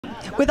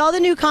With all the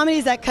new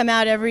comedies that come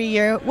out every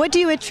year, what do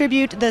you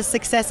attribute the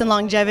success and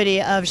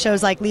longevity of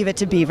shows like Leave It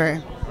to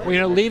Beaver?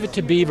 Well, Leave It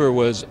to Beaver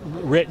was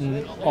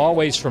written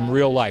always from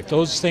real life.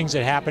 Those things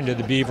that happened to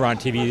the beaver on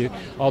TV,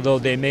 although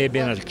they may have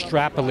been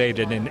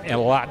extrapolated and a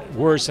lot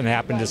worse than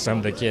happened to some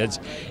of the kids,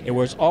 it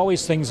was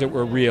always things that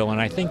were real.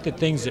 And I think that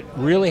things that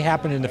really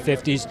happened in the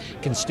 50s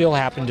can still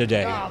happen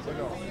today.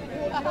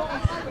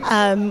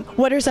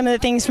 What are some of the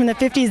things from the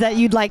 50s that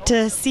you'd like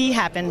to see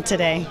happen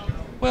today?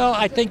 Well,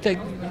 I think that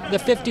the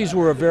 50s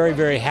were a very,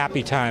 very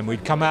happy time.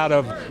 We'd come out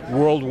of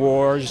world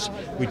wars,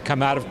 we'd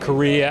come out of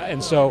Korea,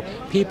 and so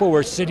people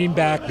were sitting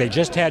back. They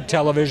just had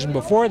television.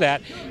 Before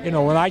that,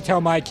 when I tell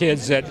my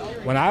kids that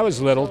when I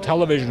was little,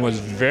 television was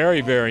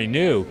very, very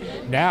new.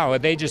 Now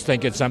they just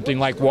think it's something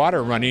like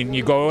water running.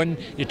 You go and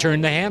you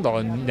turn the handle,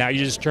 and now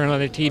you just turn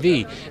on the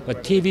TV.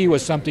 But TV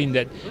was something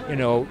that,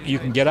 you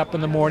can get up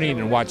in the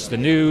morning and watch the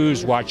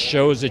news, watch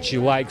shows that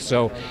you like,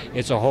 so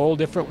it's a whole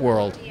different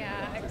world.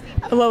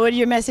 What would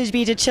your message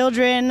be to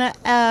children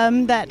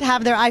that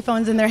have their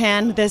iPhones in their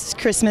hand this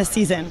Christmas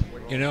season?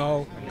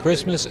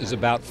 Christmas is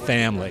about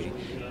family.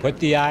 Put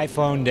the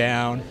iPhone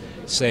down,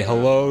 say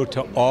hello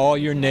to all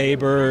your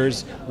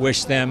neighbors,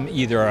 wish them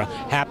either a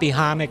happy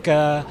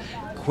Hanukkah,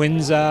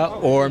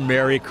 Kwanzaa, or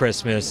Merry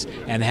Christmas,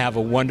 and have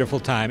a wonderful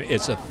time.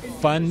 It's a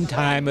fun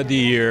time of the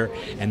year,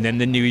 and then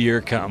the new year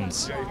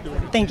comes.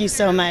 Thank you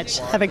so much.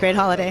 Have a great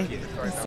holiday.